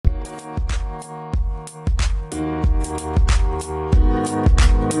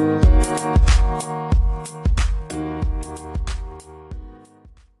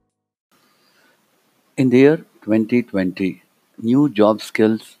In the year 2020, new job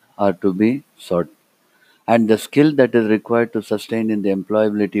skills are to be sought, and the skill that is required to sustain in the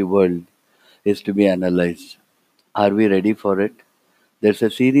employability world is to be analyzed. Are we ready for it? There's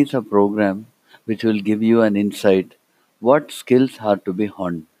a series of programs which will give you an insight what skills are to be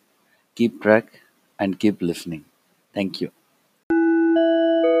honed. Keep track and keep listening. Thank you.